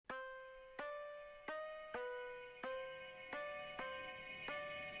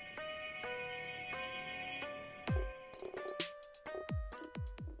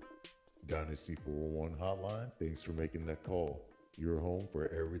Dynasty 401 hotline. Thanks for making that call. Your home for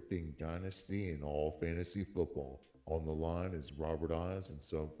everything Dynasty and all fantasy football. On the line is Robert Ives and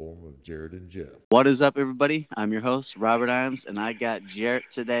some form of Jared and Jeff. What is up, everybody? I'm your host, Robert Iams, and I got Jarrett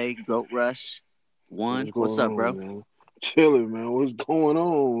today, Goat Rush What's 1. What's going up, on, bro? man? Chilling, man. What's going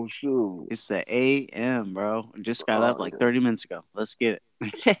on? Shoot. It's the AM, bro. Just got up Oh, like 30 minutes ago. Let's get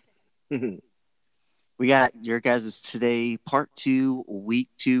it. yeah. We got your guys' today, part 2, week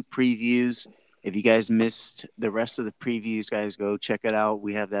 2 previews. If you guys missed the rest of the previews, guys, go check it out.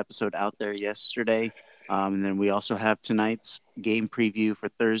 We have the episode out there yesterday. And then we also have tonight's game preview for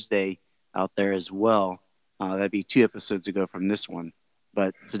Thursday out there as well. That'd be 2 episodes ago from this one.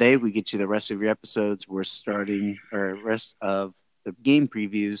 But today we get you the rest of your episodes. We're starting, or rest of the game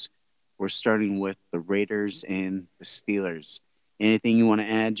previews. We're starting with the Raiders and the Steelers. Anything you want to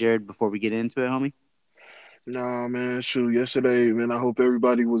add, Jared, before we get into it, homie? Nah, man. Shoot. Yesterday, man. I hope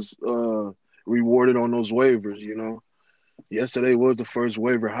everybody was rewarded on those waivers. Yesterday was the first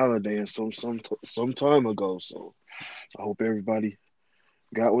waiver holiday and some time ago. So I hope everybody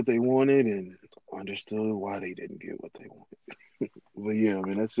got what they wanted and understood why they didn't get what they wanted. But yeah,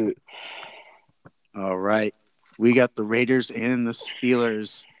 man. That's it. All right. We got the Raiders and the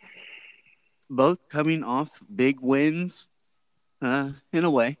Steelers both coming off big wins, in a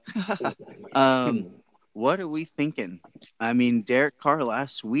way. um, what are we thinking? I mean, Derek Carr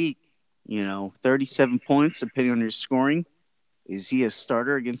last week, 37 points, depending on your scoring. Is he a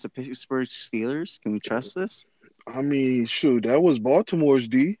starter against the Pittsburgh Steelers? Can we trust this? I mean, shoot. That was Baltimore's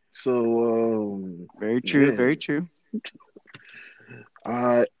D. So, Very true. Very man. true.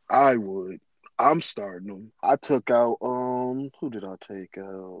 I would. I'm starting them. I took out who did I take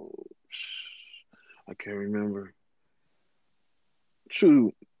out? I can't remember.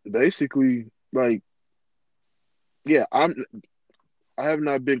 Shoot, basically, like, yeah, I have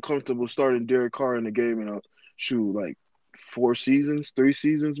not been comfortable starting Derek Carr in the game in a shoot like 4 seasons, 3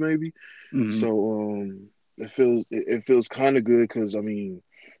 seasons maybe. Mm-hmm. So it feels kind of good because I mean,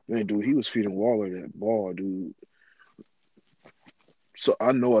 man, dude, he was feeding Waller that ball, dude. So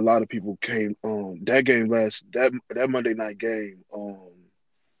I know a lot of people came that game that Monday night game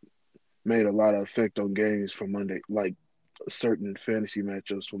made a lot of effect on games for Monday, like certain fantasy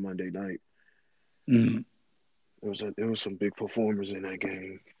matchups for Monday night. Mm-hmm. There was some big performers in that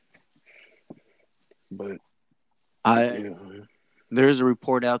game, but I yeah, There's a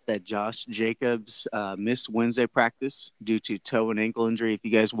report out that Josh Jacobs missed Wednesday practice due to toe and ankle injury. If you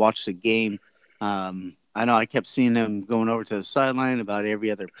guys watched the game, I know I kept seeing him going over to the sideline about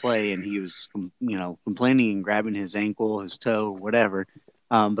every other play, and he was, complaining and grabbing his ankle, his toe, whatever.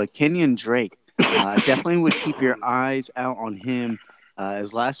 But Kenyon Drake, definitely would keep your eyes out on him.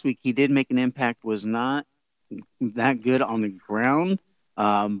 As last week he did make an impact, was not that good on the ground,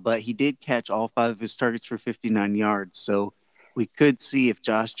 but he did catch all 5 of his targets for 59 yards. So we could see if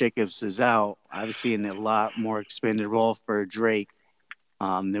Josh Jacobs is out, obviously in a lot more expanded role for Drake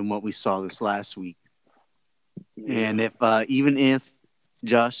than what we saw this last week. yeah. And if even if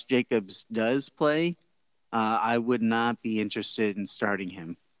Josh Jacobs does play, I would not be interested in starting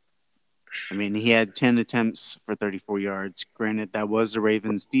him. I mean, he had 10 attempts for 34 yards. Granted, that was the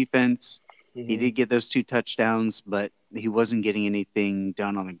Ravens' defense. He Hmm. did get those 2 touchdowns, but he wasn't getting anything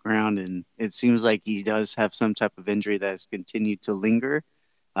done on the ground. And it seems like he does have some type of injury that has continued to linger,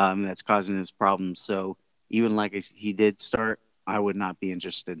 that's causing his problems. So even like he did start, I would not be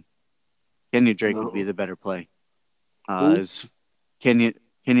interested. Kenyon Drake would be No. the better play. Who? Is Kenyon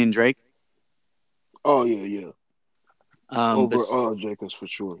Kenyon Drake? Oh yeah, yeah. Over Bes- Jacobs for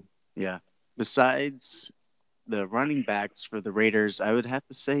sure. yeah. Besides the running backs for the Raiders, I would have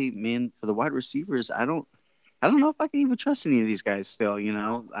to say, man, for the wide receivers, I don't know if I can even trust any of these guys still,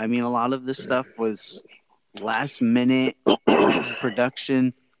 I mean, a lot of this stuff was last minute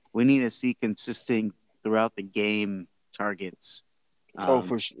production. We need to see consistent throughout the game targets. Oh,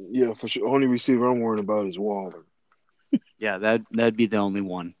 Um, yeah, for sure. Only receiver I'm worrying about is Waller yeah, that'd be the only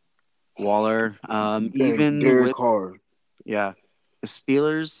one. Waller, and even Derek with Carr. yeah, the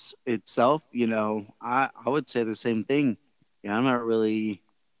Steelers itself, I would say the same thing. Yeah, I'm not really.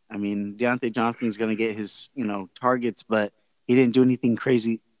 I mean, Deontay Johnson's going to get his targets, but he didn't do anything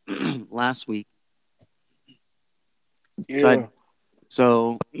crazy last week.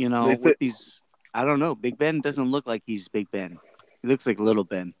 So I Yeah, they with said these, I don't know. Big Ben doesn't look like he's Big Ben. He looks like Little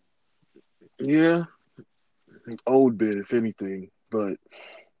Ben. yeah, old bit if anything, but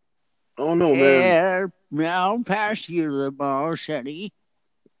I don't know, man. Here, I'll pass you the ball, Shetty.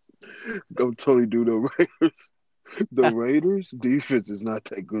 I'm totally do the Raiders. The Raiders defense is not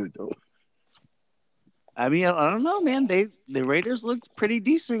that good though. I mean, I don't know, man. The Raiders looked pretty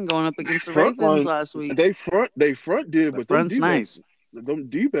decent going up against the Front Ravens line, last week. they front did, The but front's nice. them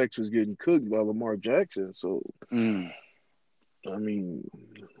D-backs was getting cooked by Lamar Jackson. So Mm. I mean,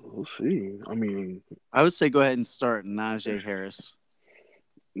 we'll see. I mean, I would say go ahead and start Najee Harris.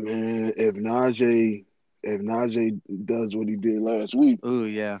 man, if Najee does what he did last week, Oh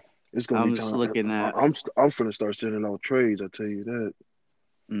yeah, it's gonna be I'm just time. looking at I'm finna start sending out trades. I tell you that.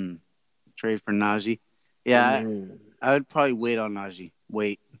 trade for Najee. Oh Yeah, man. I would probably wait on Najee.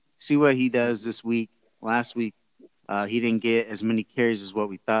 Wait, see what he does this week. Last week, he didn't get as many carries as what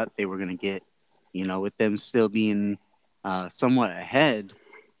we thought they were going to get. You know, with them still being somewhat ahead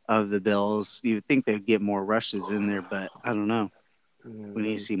of the Bills, you would think they'd get more rushes in there, but I don't know. We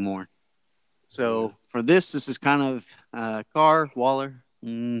need to see more. So for this is kind of Carr, Waller.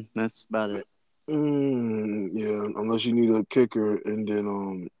 That's about it. Yeah, unless you need a kicker, and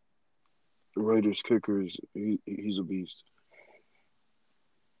then the Raiders kickers, he's a beast.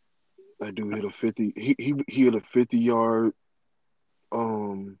 That dude hit a 50. He hit a 50-yard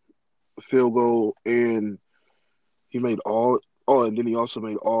um field goal, and he made all. Oh, and then he also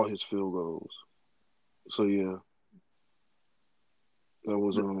made all his field goals. So yeah, that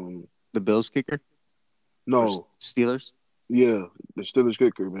was The, the Bills kicker or no, Steelers. yeah, the Steelers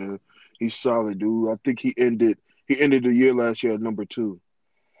kicker, man. He's solid, dude. I think he ended the year last year at number 2.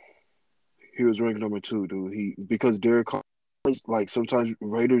 He was ranked number 2, dude. Because Derek Carr, like sometimes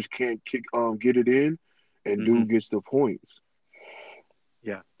Raiders can't get it in, and Mm-hmm. dude gets the points.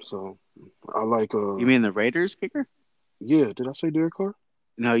 Yeah. So I like You mean the Raiders kicker? yeah. Did I say Derek Carr?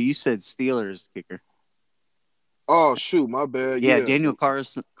 No, you said Steelers kicker. Oh shoot, my bad. Yeah, Yeah, Daniel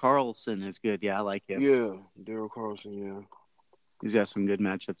Carlson is good. Yeah, I like him. yeah, Daryl Carlson. Yeah. He's got some good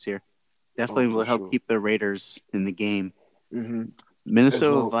matchups here. Oh, Definitely will for help sure. keep the Raiders in the game. Mm-hmm. As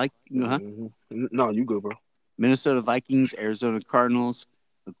Minnesota well. Vikings. Mm-hmm. No, you good, bro. Minnesota Vikings, Arizona Cardinals.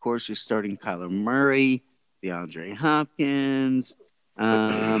 Of course, you're starting Kyler Murray, DeAndre Hopkins.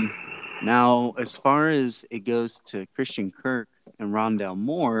 Now, as far as it goes to Christian Kirk and Rondell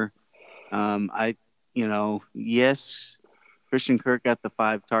Moore, yes, Christian Kirk got the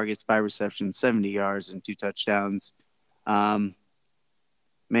 5 targets, 5 receptions, 70 yards, and 2 touchdowns. Man,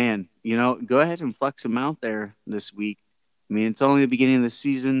 go ahead and flex him out there this week. I mean, it's only the beginning of the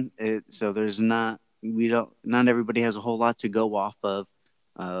season, so not everybody has a whole lot to go off of.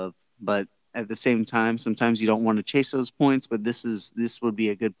 But at the same time, sometimes you don't want to chase those points, but this would be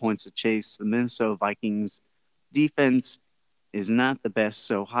a good points to chase. The Minnesota Vikings defense is not the best,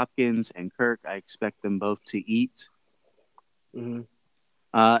 so Hopkins and Kirk, I expect them both to eat.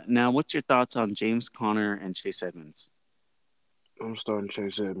 Mm-hmm. Now, what's your thoughts on James Conner and Chase Edmonds? I'm starting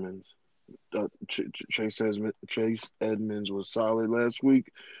Chase Edmonds. Chase Edmonds was solid last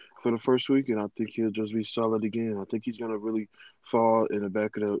week for the first week, and I think he'll just be solid again. I think he's gonna really fall in the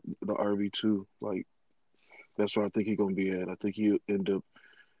back of the RB2. Like that's where I think he's gonna be at. I think he'll end up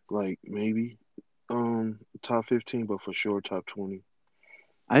like maybe top 15, but for sure top 20.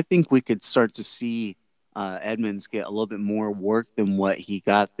 I think we could start to see Edmonds get a little bit more work than what he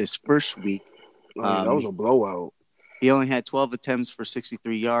got this first week. Oh yeah, that was a blowout. He only had 12 attempts for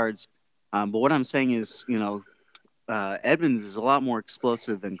 63 yards. But what I'm saying is, Edmonds is a lot more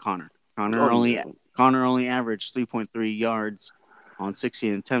explosive than Conner. Conner only averaged 3.3 yards on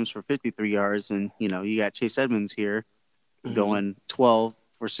 16 attempts for 53 yards, and you got Chase Edmonds here going 12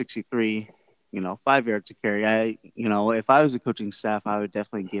 for 63. 5 yards to carry. If I was a coaching staff, I would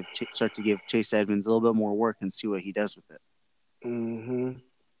definitely start to give Chase Edmonds a little bit more work and see what he does with it. Mm-hmm.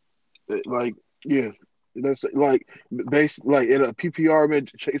 Like, yeah, that's like in a PPR, man,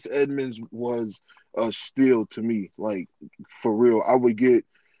 Chase Edmonds was a steal to me. Like for real, I would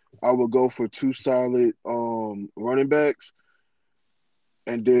go for 2 solid running backs,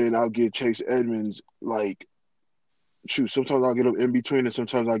 and then I'll get Chase Edmonds. Like, shoot, sometimes I'll get him in between, and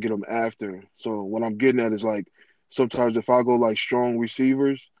sometimes I'll get him after. So what I'm getting at is like sometimes if I go like strong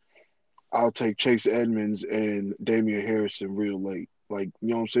receivers, I'll take Chase Edmonds and Damian Harrison real late. Like, you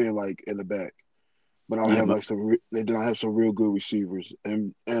know what I'm saying? Like in the back. But I'll Yeah, have but like then I have some real good receivers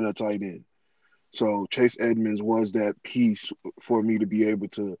and a tight end. So Chase Edmonds was that piece for me to be able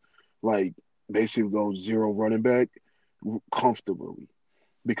to like basically go 0 running back comfortably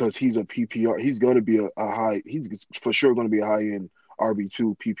because he's a PPR. He's going to be a high. He's for sure going to be a high end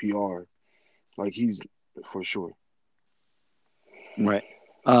RB2 PPR. Like he's for sure. right.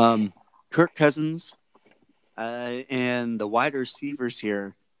 Kirk Cousins and the wide receivers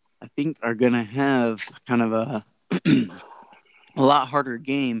here, I think, are going to have kind of a a lot harder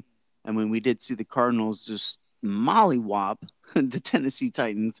game. I mean, we did see the Cardinals just mollywop the Tennessee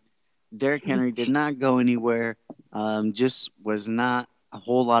Titans. Derrick Henry did not go anywhere. Just was not a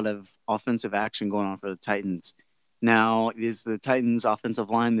whole lot of offensive action going on for the Titans. Now, is the Titans' offensive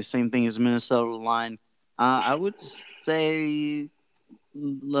line the same thing as Minnesota line? I would say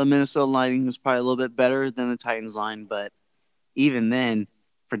the Minnesota line is probably a little bit better than the Titans line, but even then,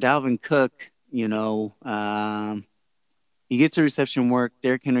 for Dalvin Cook, he gets the reception work.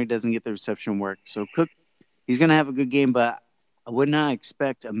 Derrick Henry doesn't get the reception work. So Cook, he's going to have a good game, but I would not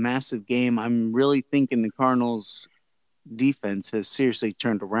expect a massive game. I'm really thinking the Cardinals' defense has seriously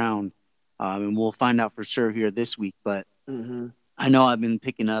turned around, and we'll find out for sure here this week. But I know I've been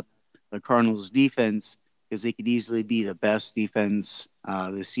picking up the Cardinals' defense because they could easily be the best defense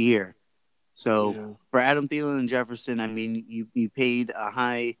this year. So for Adam Thielen and Jefferson, I mean, you paid a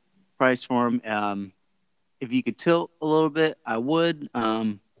high price for him. If you could tilt a little bit, I would.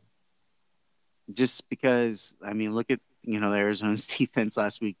 Just because, I mean, look at the Arizona's defense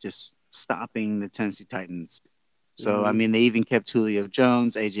last week, just stopping the Tennessee Titans. So I mean, they even kept Julio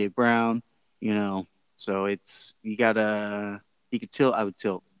Jones, AJ Brown. So it's you could tilt. I would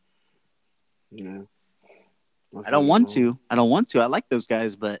tilt. Yeah. I don't want to. I like those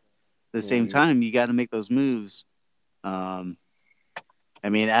guys, but at the same time, you got to make those moves. I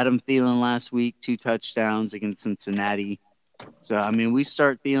mean, Adam Thielen last week, 2 touchdowns against Cincinnati. So, I mean, we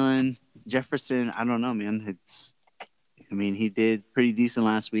start Thielen. Jefferson, I don't know, man. He did pretty decent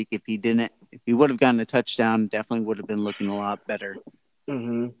last week. If he would have gotten a touchdown, definitely would have been looking a lot better.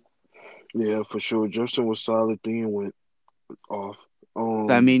 Yeah, for sure. Justin was solid. Thielen went off.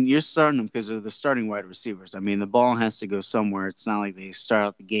 I mean, you're starting them because they're the starting wide receivers. I mean, the ball has to go somewhere. It's not like they start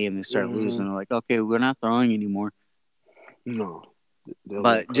out the game, they start losing. They're like, okay, we're not throwing anymore. No.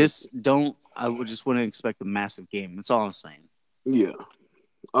 But I wouldn't expect a massive game. That's all I'm saying. Yeah.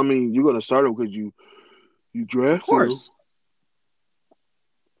 I mean, you're going to start them because you drafted. Of course.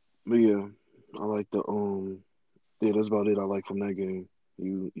 But yeah, I like the that's about it I like from that game.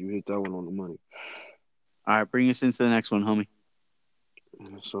 You hit that one on the money. All right, bring us into the next one, homie.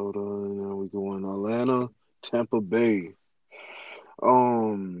 Minnesota, now we go in Atlanta, Tampa Bay.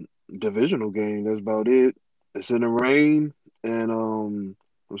 Divisional game, that's about it. It's in the rain, and I'm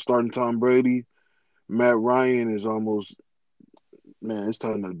starting Tom Brady. Matt Ryan is almost, man, it's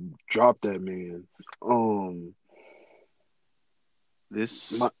time to drop that man.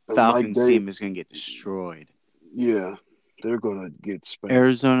 This Falcons team is going to get destroyed. Yeah, they're going to get spanked.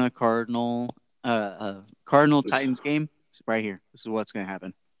 Arizona Cardinal Titans game. It's right here. This is what's going to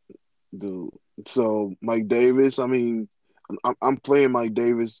happen. Dude, so Mike Davis, I mean, I'm playing Mike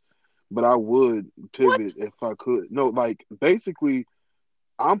Davis, but I would pivot if I could. No, like, basically,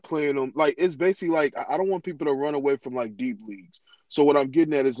 I'm playing them. Like, it's basically like, I don't want people to run away from, like, deep leagues. So what I'm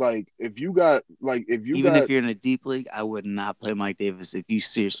getting at is, like, if you're in a deep league, I would not play Mike Davis. If you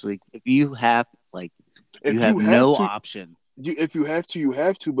have no option. If you have to, you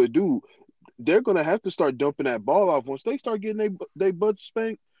have to. But, dude, they're going to have to start dumping that ball off. Once they start getting their butts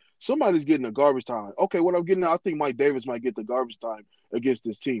spanked, somebody's getting a garbage time. Okay, what I'm getting at, I think Mike Davis might get the garbage time against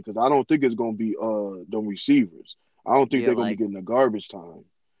this team because I don't think it's going to be them receivers. I don't think they're going to be getting the garbage time.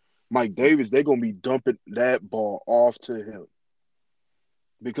 Mike Davis, they're going to be dumping that ball off to him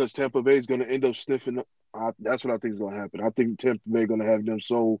because Tampa Bay is going to end up sniffing. That's what I think is going to happen. I think Tampa Bay is going to have them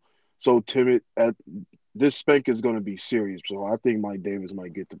so timid. This spank is going to be serious. So I think Mike Davis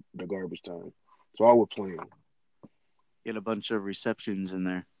might get the garbage time. So I would play him. Get a bunch of receptions in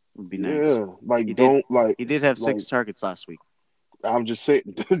there. Would be nice. Yeah, he did have 6 targets last week. I'm just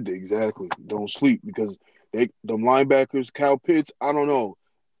saying exactly. Don't sleep because them linebackers, Kyle Pitts. I don't know.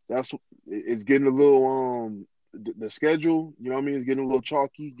 It's getting a little the schedule. You know what I mean? It's getting a little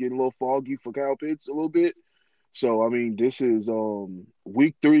chalky, getting a little foggy for Kyle Pitts a little bit. So I mean, this is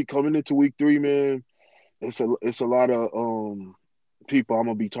week 3 coming into week 3, man. It's a lot of people I'm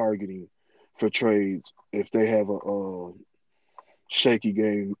gonna be targeting for trades if they have a shaky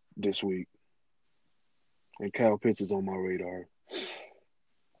game this week. And Kyle Pitts is on my radar.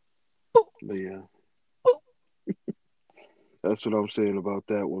 But yeah. That's what I'm saying about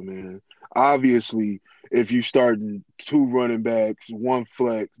that one, man. Obviously, if you starting 2 running backs, 1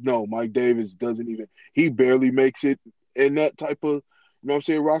 flex, no, Mike Davis he barely makes it in that type of,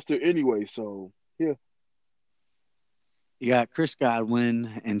 roster anyway. So, yeah. You got Chris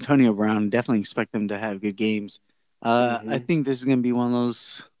Godwin, Antonio Brown. Definitely expect them to have good games. I think this is going to be one of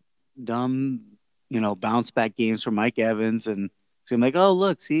those dumb, bounce back games for Mike Evans, and it's gonna be like, oh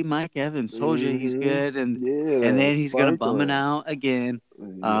look, see, Mike Evans told you he's good, and then he's gonna bum it out again.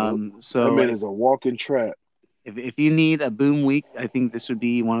 So that man is a walking trap. If you need a boom week, I think this would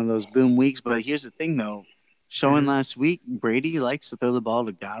be one of those boom weeks. But here's the thing, though, showing last week, Brady likes to throw the ball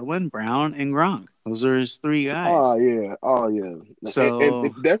to Godwin, Brown, and Gronk. Those are his three guys. Oh yeah, oh yeah. And So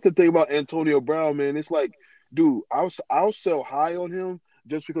that's the thing about Antonio Brown, man. It's like, dude, I'll sell high on him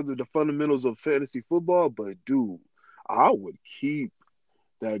just because of the fundamentals of fantasy football. But dude, I would keep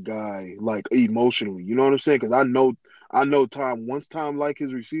that guy like emotionally. You know what I'm saying? Because I know Tom. Once Tom like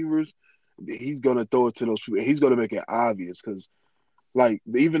his receivers, he's gonna throw it to those people. He's gonna make it obvious because like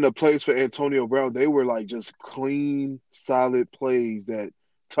even the plays for Antonio Brown, they were like just clean, solid plays that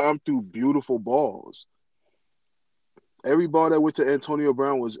Tom threw beautiful balls. Every ball that went to Antonio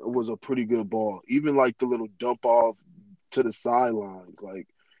Brown was a pretty good ball. Even like the little dump off to the sidelines. Like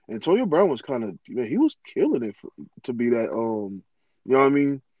Antonio Brown was kind of man, he was killing it to be that you know what I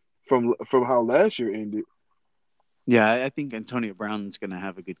mean? From how last year ended. yeah, I think Antonio Brown's going to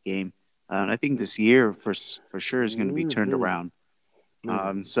have a good game. And I think this year for sure is going to be turned Mm-hmm. around.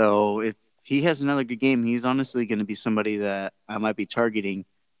 Man. So if he has another good game, he's honestly going to be somebody that I might be targeting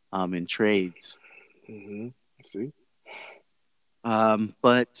in trades. Mm-hmm. See?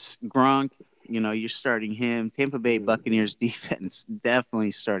 But Gronk, you're starting him. Tampa Bay Buccaneers defense,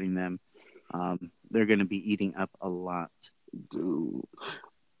 definitely starting them. They're going to be eating up a lot. Dude.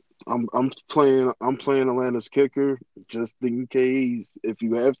 I'm playing Atlanta's kicker just in case if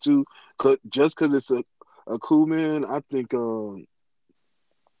you have to, just because it's a cool man. I think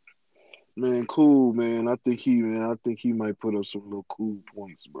man, cool man. I think he might put up some little cool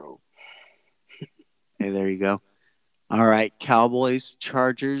points, bro. Hey, there you go. All right, Cowboys,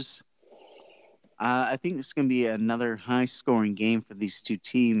 Chargers. I think it's going to be another high-scoring game for these two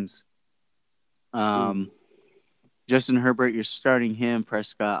teams. Justin Herbert, you're starting him.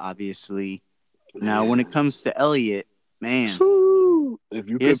 Prescott, obviously. Now, when it comes to Elliott, man, If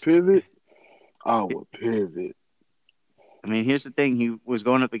you could pivot, I would pivot. I mean, here's the thing. He was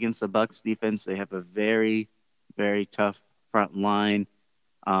going up against the Bucs defense. They have a very, very tough front line.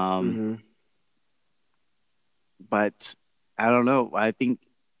 But I don't know. I think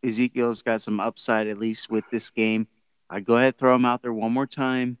Ezekiel's got some upside, at least with this game. I'd go ahead, throw him out there one more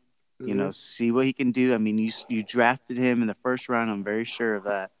time, see what he can do. I mean, you drafted him in the first round. I'm very sure of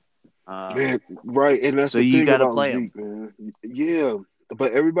that. Man, right. And that's so the you thing got to about play Zeke, him. man. Yeah.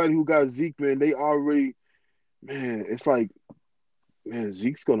 But everybody who got Zeke, man, they already, man, it's like, man,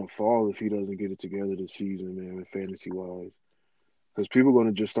 Zeke's going to fall if he doesn't get it together this season, man, fantasy wise. Because people are going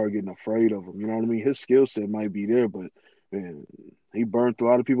to just start getting afraid of him. You know what I mean? His skill set might be there, but, man, he burnt a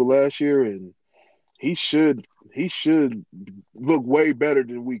lot of people last year, and he should look way better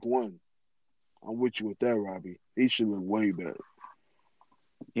than week one. I'm with you with that, Robbie. He should look way better.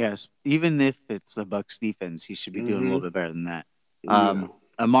 Yes, even if it's the Bucs defense, he should be doing a little bit better than that. Yeah.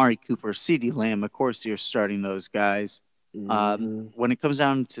 Amari Cooper, CeeDee Lamb, of course, you're starting those guys. When it comes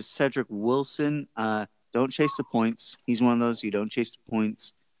down to Cedric Wilson, don't chase the points. He's one of those you don't chase the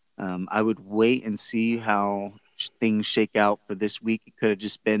points. I would wait and see how things shake out for this week. It could have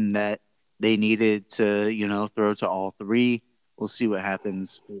just been that they needed to, throw to all three. We'll see what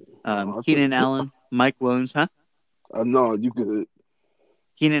happens. Keenan Allen, Mike Williams, huh? No, you could.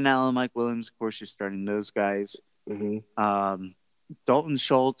 Keenan Allen, Mike Williams, of course, you're starting those guys. Dalton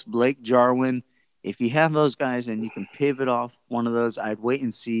Schultz, Blake Jarwin. If you have those guys and you can pivot off one of those, I'd wait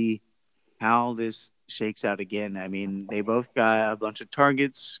and see how this shakes out again. I mean, they both got a bunch of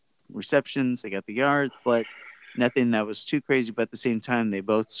targets, receptions, they got the yards, but nothing that was too crazy. But at the same time, they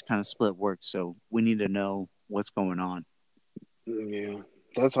both kind of split work, so we need to know what's going on. Yeah,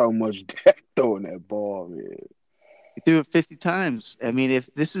 that's how much Dak throwing that ball, man. He threw it 50 times. I mean, if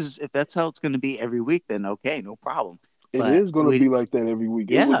that's how it's going to be every week, then okay, no problem. It is going to be like that every week.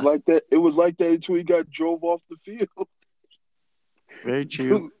 Yeah. It was like that. It was like that until he got drove off the field. Very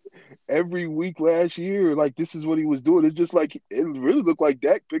true. Dude, every week last year, like this is what he was doing. It's just like it really looked like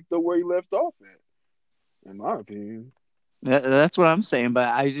Dak picked up where he left off at, in my opinion. That's what I'm saying. But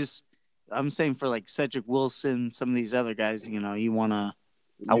I'm saying for like Cedric Wilson, some of these other guys, you want to.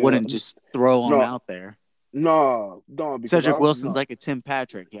 I wouldn't just throw them out there. No. Cedric Wilson's like a Tim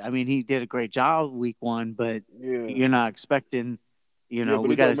Patrick. I mean, he did a great job week one, but you're not expecting, but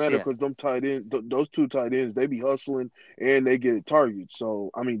we it got don't to matter see because them tight ends, those two tight ends, they be hustling and they get targets.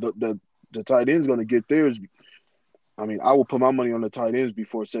 So I mean, the tight end's gonna get theirs. I mean, I will put my money on the tight ends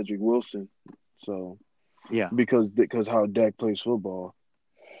before Cedric Wilson. So yeah, because how Dak plays football.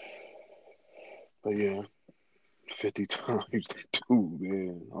 But yeah. 50 times, dude,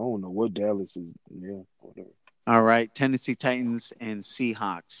 man. I don't know what Dallas is. Yeah, whatever. All right, Tennessee Titans and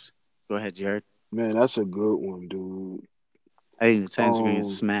Seahawks. Go ahead, Jared. Man, that's a good one, dude. I think the Titans are going to get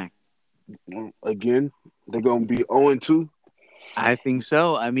smacked. Again, they're going to be 0-2? I think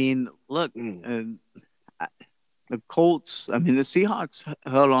so. I mean, look, the Colts. I mean, the Seahawks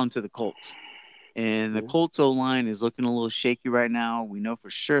held on to the Colts, and the Yeah. Colts O line is looking a little shaky right now. We know for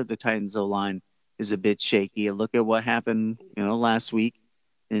sure the Titans O line is a bit shaky. Look at what happened, last week,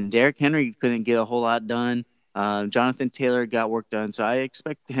 and Derrick Henry couldn't get a whole lot done. Jonathan Taylor got work done, so I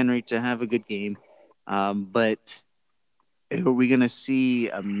expect Henry to have a good game. But are we going to see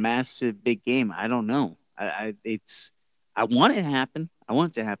a massive big game? I don't know. I want it to happen. I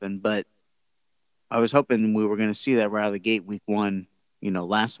want it to happen, but I was hoping we were going to see that right out of the gate week 1,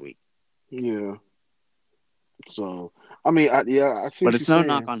 last week. Yeah. So I mean, I see But what you're it's no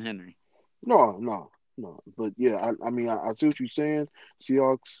knock saying. on Henry. No, no, no. But yeah, I mean, I see what you're saying.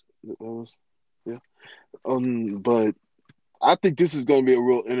 Seahawks. That was, yeah. But I think this is going to be a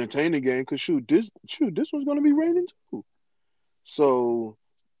real entertaining game because this one's going to be raining too. So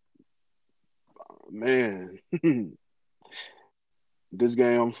man, this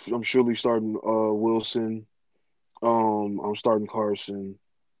game I'm surely starting Wilson. I'm starting Carson,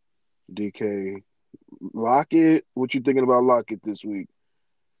 DK, Lockett. What you thinking about Lockett this week?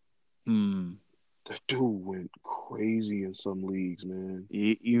 Hmm. That dude went crazy in some leagues, man.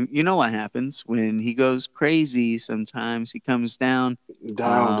 You know what happens when he goes crazy? Sometimes he comes down.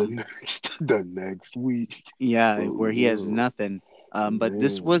 Down the next week. Yeah, For where he has real. nothing. But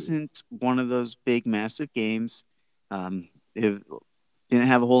this Man. wasn't one of those big, massive games. It didn't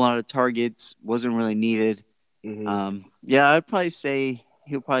have a whole lot of targets. Wasn't really needed. Hmm. Yeah, I'd probably say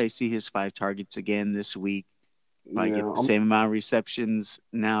he'll probably see his 5 targets again this week. Probably get Yeah, the same amount of receptions.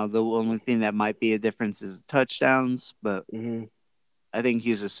 Now, the only thing that might be a difference is touchdowns, but hmm I think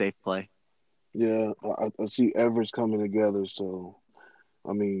he's a safe play. yeah. I see Everett's coming together, so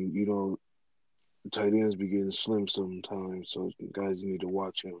I mean, tight ends be getting slim sometimes, so guys need to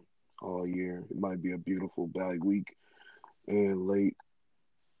watch him all year. It might be a beautiful bye week and late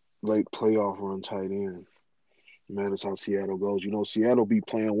playoff run tight end. Man, that's how Seattle goes. Seattle be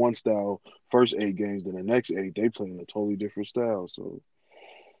playing one style first 8 games, then the next 8 they playing a totally different style. So,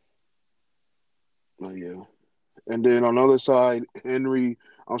 yeah. And then on the other side, Henry,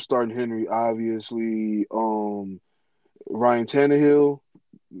 I'm starting Henry obviously. Ryan Tannehill,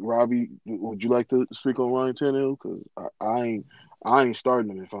 Robbie, would you like to speak on Ryan Tannehill? Because I ain't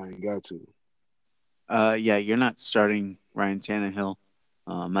starting him if I ain't got to. Yeah, you're not starting Ryan Tannehill.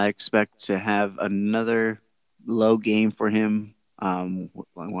 I expect to have another low game for him. When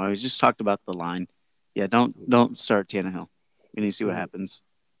I just talked about the line. Yeah, don't start Tannehill. We need to see what Mhm. happens.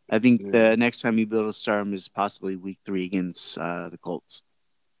 I think Yeah, the next time you be able to start him is possibly week 3 against the Colts.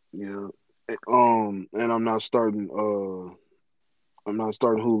 yeah. And I'm not starting Julio.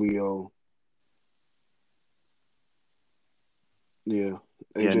 Yeah,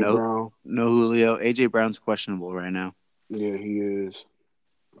 Yeah, AJ Brown. no Julio. AJ Brown's questionable right now. Yeah, he is.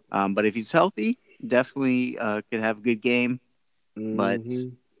 But if he's healthy, definitely could have a good game. But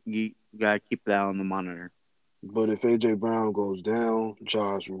Hmm you gotta keep that on the monitor. But if AJ Brown goes down,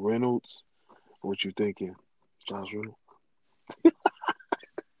 Josh Reynolds, what you thinking? Josh Reynolds.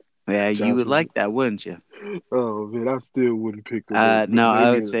 Yeah, you Josh would Reynolds. like that, wouldn't you? Oh man, I still wouldn't pick him up. But No,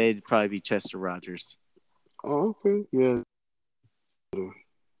 I would maybe. say it'd probably be Chester Rogers. Oh, okay. Yeah,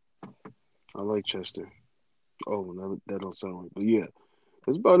 I like Chester. Oh, no, that don't sound right. But yeah,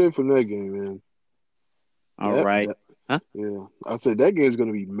 that's about it for that game, man. All That right. that Huh? yeah. I said that game's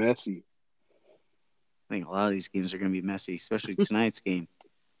gonna be messy. I think a lot of these games are going to be messy, especially tonight's game.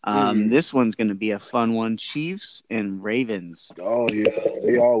 Hmm This one's going to be a fun one. Chiefs and Ravens. Oh yeah,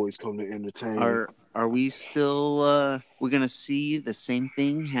 they always come to entertain. Are we still we're going to see the same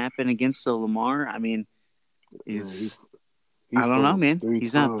thing happen against the Lamar? I mean, Man, is he I don't know, fumbled man. three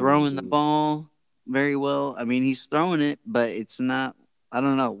He's not times throwing the and ball very well. I mean, he's throwing it, but it's not. I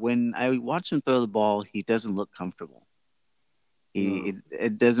don't know. When I watch him throw the ball, he doesn't look comfortable. uh,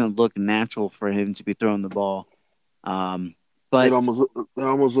 It doesn't look natural for him to be throwing the ball. Um, it but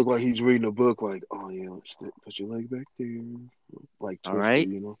almost looked like he's reading a book. Like, oh yeah, put your leg back there, like all Twister, right,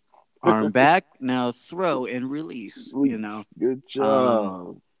 arm back now, throw and release. Please, good Um,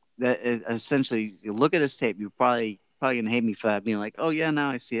 job. that essentially, you look at his tape. You're probably gonna hate me for that, being like, oh yeah,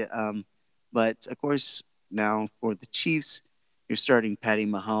 now I see it. But of course, now for the Chiefs, you're starting Patty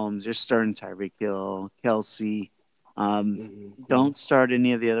Mahomes. You're starting Tyreek Hill, Kelsey. Um, Hmm don't start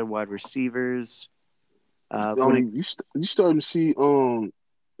any of the other wide receivers. I When it mean, you starting to see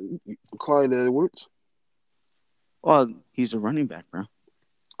Clyde Edwards. Well, he's a running back, bro.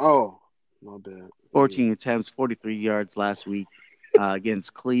 Oh, my bad. Yeah. 14 attempts, 43 yards last week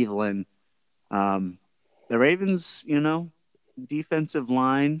against Cleveland. Um, the Ravens, defensive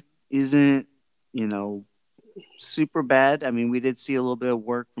line isn't, you know, super bad. I mean, we did see a little bit of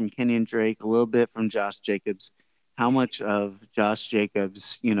work from Kenyon Drake, a little bit from Josh Jacobs. how much of Josh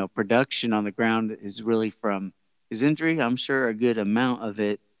Jacobs, production on the ground is really from his injury. I'm sure a good amount of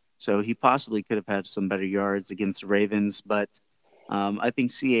it. So he possibly could have had some better yards against the Ravens, but I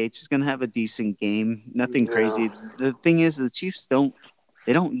think CH is going to have a decent game. Nothing crazy. The thing is, the Chiefs don't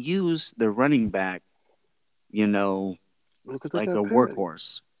use the running back, Because they like a got Penny.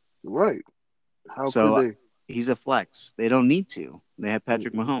 workhorse. Right. How So could they? he's a flex. They don't need to. They have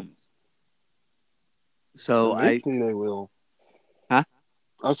Patrick Mahomes. So Eventually they will. Huh?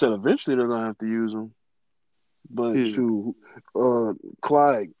 I said eventually they're gonna have to use him. But Who? shoot,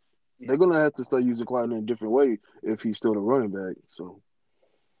 Clyde, they're gonna have to start using Clyde in a different way if he's still the running back. So,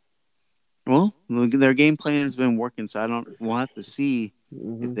 Well, their game plan has been working, so we'll have to see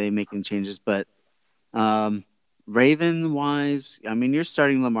if they make any changes. But Raven wise, I mean, you're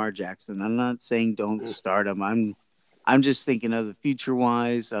starting Lamar Jackson. I'm not saying don't start him. I'm just thinking of the future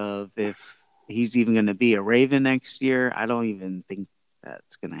wise of if he's even going to be a Raven next year. I don't even think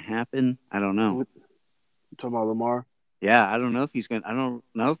that's going to happen. I don't know. You talking about Lamar? Yeah, I don't know if he's going. I don't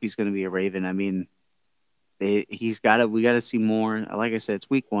know if he's going to be a Raven. I mean, he's got to. We got to see more. Like I said, it's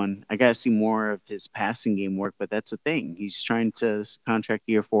week 1. I got to see more of his passing game work. But that's the thing. He's trying to contract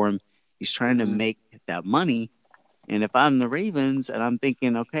year for him. He's trying to make that money. And if I'm the Ravens and I'm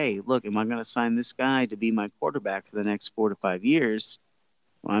thinking, okay, look, am I going to sign this guy to be my quarterback for the next 4 to 5 years?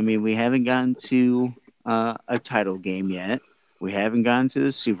 Well, I mean, we haven't gotten to a title game yet. We haven't gotten to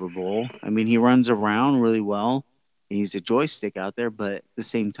the Super Bowl. I mean, he runs around really well. He's a joystick out there, but at the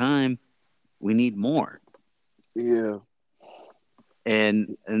same time, we need more. Yeah.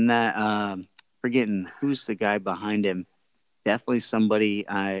 And that forgetting who's the guy behind him. Definitely somebody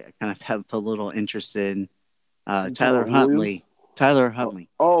I kind of have a little interest in. Tyler Huntley. Tyler Huntley.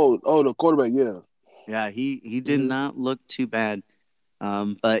 Oh, the quarterback. Yeah. Yeah, he did not look too bad.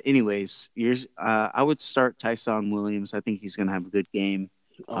 But anyways, I would start Tyson Williams. I think he's going to have a good game.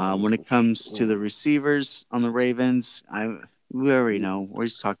 When it comes to the receivers on the Ravens, we already know. We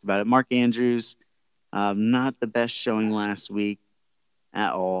just talked about it. Mark Andrews, not the best showing last week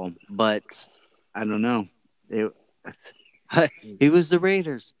at all. But I don't know. He was the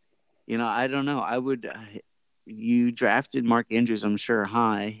Raiders. I don't know. I would. You drafted Mark Andrews, I'm sure,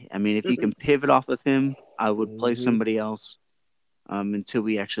 high. I mean, if you can pivot off of him, I would play somebody else until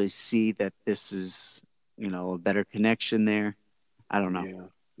we actually see that this is, a better connection there. I don't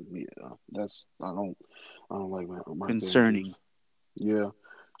know. Yeah. That's I don't like Mark Concerning. Andrews.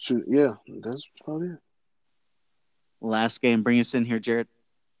 Yeah. Yeah. That's about it. Last game, bring us in here, Jared.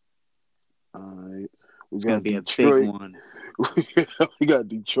 All right. It's going to be Detroit. A big one. We got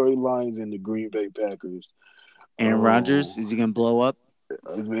Detroit Lions and the Green Bay Packers. Aaron Rodgers, is he going to blow up?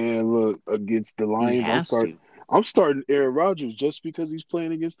 Man, look, against the Lions, he has to. I'm starting Aaron Rodgers just because he's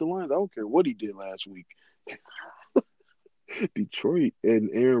playing against the Lions. I don't care what he did last week. Detroit and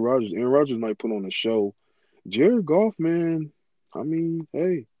Aaron Rodgers. Aaron Rodgers might put on a show. Jared Goff, man, I mean,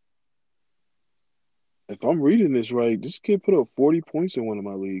 hey. If I'm reading this right, this kid put up 40 points in one of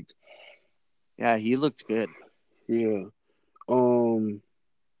my leagues. Yeah, he looked good. Yeah.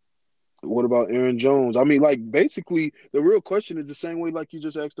 What about Aaron Jones? I mean, like, basically, the real question is the same way like you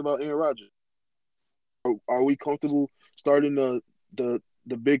just asked about Aaron Rodgers. Are we comfortable starting the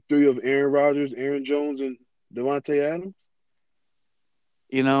big three of Aaron Rodgers, Aaron Jones, and Devontae Adams?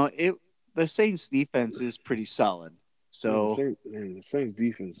 The Saints defense is pretty solid. So the Saints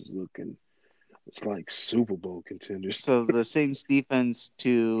defense is looking, it's like Super Bowl contenders. So the Saints defense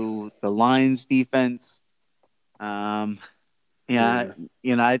to the Lions defense. I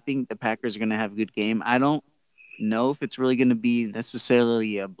think the Packers are going to have a good game. I don't know if it's really going to be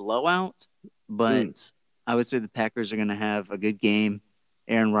necessarily a blowout, but I would say the Packers are going to have a good game.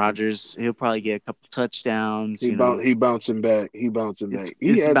 Aaron Rodgers, he'll probably get a couple touchdowns. He bouncing back. He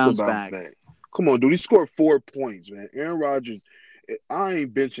has to bounce back. Come on, dude. He scored 4 points, man. Aaron Rodgers. I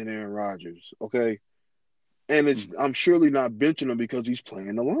ain't benching Aaron Rodgers, okay? And I'm surely not benching him because he's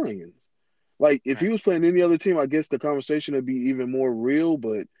playing the Lions. Like, if he was playing any other team, I guess the conversation would be even more real.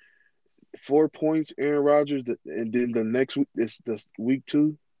 But 4 points, Aaron Rodgers, and then the next week, this week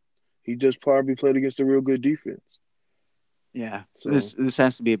 2, he just probably played against a real good defense. Yeah, so this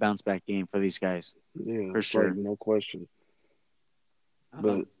has to be a bounce back game for these guys. Yeah, for sure, like, no question.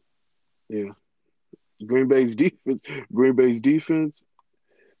 But yeah, Green Bay's defense.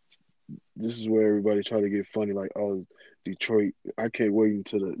 This is where everybody try to get funny, like, oh, Detroit. I can't wait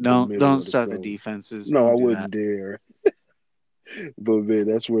until the don't start the defenses. No, I wouldn't dare. But man,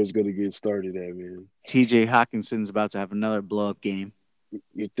 that's where it's gonna get started at, man. TJ Hawkinson's about to have another blow up game.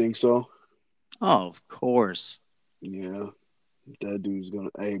 You think so? Oh, of course. Yeah, that dude's gonna.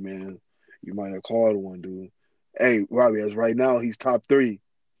 Hey, man, you might have called one, dude. Hey, Robbie, as right now, he's top 3.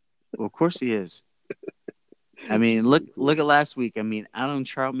 Well, of course he is. I mean, look at last week. I mean, Adam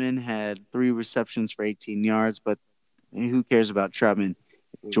Troutman had 3 receptions for 18 yards, but who cares about Troutman?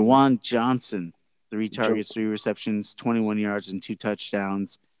 Jawan Johnson, 3 targets, 3 receptions, 21 yards, and 2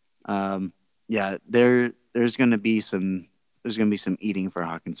 touchdowns. Yeah, there's gonna be some eating for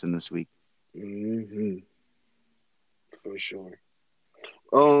Hawkinson this week. Mm-hmm. For sure.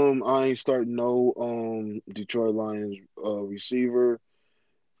 I ain't starting no Detroit Lions receiver.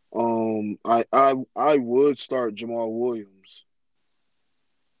 I would start Jamal Williams.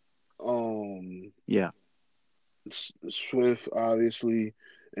 Yeah, Swift obviously,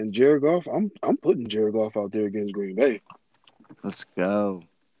 and Jared Goff. I'm putting Jared Goff out there against Green Bay let's go.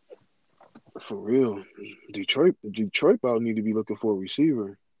 for real. Detroit about need to be looking for a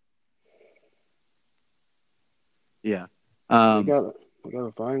receiver. Yeah. They gotta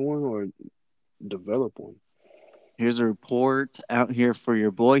find one or develop one. Here's a report out here for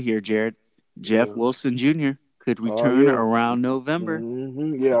your boy here, Jared. Jeff Yeah. Wilson Jr. could Oh return yeah. around November.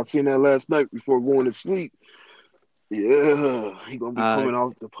 Yeah, I seen that last night before going to sleep. Yeah, he gonna be coming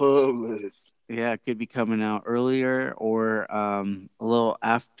off the pub list. Yeah, it could be coming out earlier or a little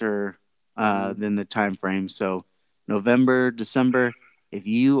after than the time frame. So November, December. If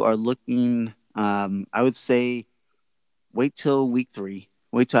you are looking, I would say wait till week 3.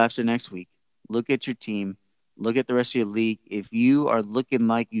 Wait till after next week. Look at your team. Look at the rest of your league. If you are looking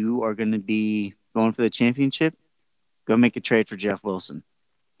like you are going to be going for the championship, go make a trade for Jeff Wilson.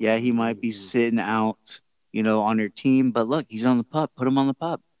 Yeah, he might be sitting out, on your team, but look, he's on the pup. Put him on the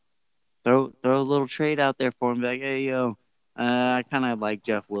pup. Throw a little trade out there for him. Be like, hey, I kind of like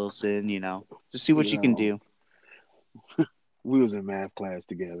Jeff Wilson, just see what you can do. We was in math class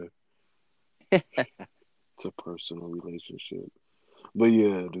together. It's a personal relationship. But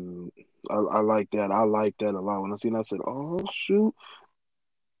yeah, dude, I like that. I like that a lot. When I seen that, I said, oh, shoot.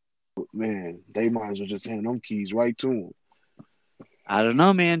 Man, they might as well just hand them keys right to him. I don't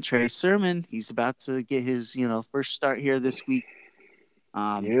know, man. Trey Sermon, he's about to get his, first start here this week.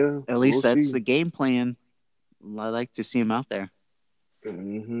 Yeah, at least we'll that's see. the game plan. I like to see him out there.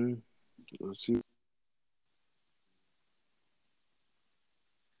 Mm-hmm. Let's see.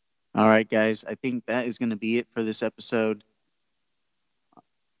 All right, guys. I think that is going to be it for this episode.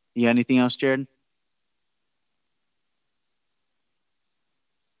 You got anything else, Jared?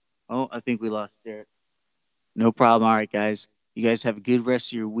 Oh, I think we lost Jared. No problem. All right, guys. You guys have a good rest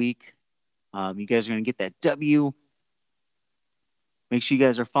of your week. You guys are going to get that W. Make sure you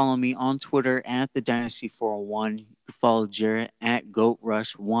guys are following me on Twitter at the Dynasty 401. You can follow Jared at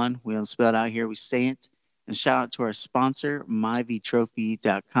GoatRush1. We don't spell it out here. We say it. And shout out to our sponsor,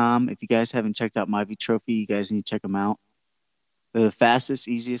 MyVTrophy.com. If you guys haven't checked out MyVTrophy, you guys need to check them out. They're the fastest,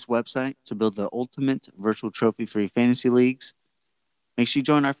 easiest website to build the ultimate virtual trophy for your fantasy leagues. Make sure you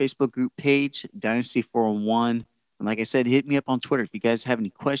join our Facebook group page, Dynasty 401. And like I said, hit me up on Twitter. If you guys have any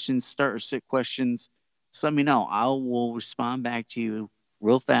questions, start or sit questions, just let me know. I will respond back to you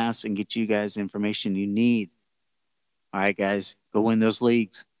real fast and get you guys the information you need. All right, guys, go win those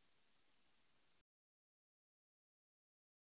leagues.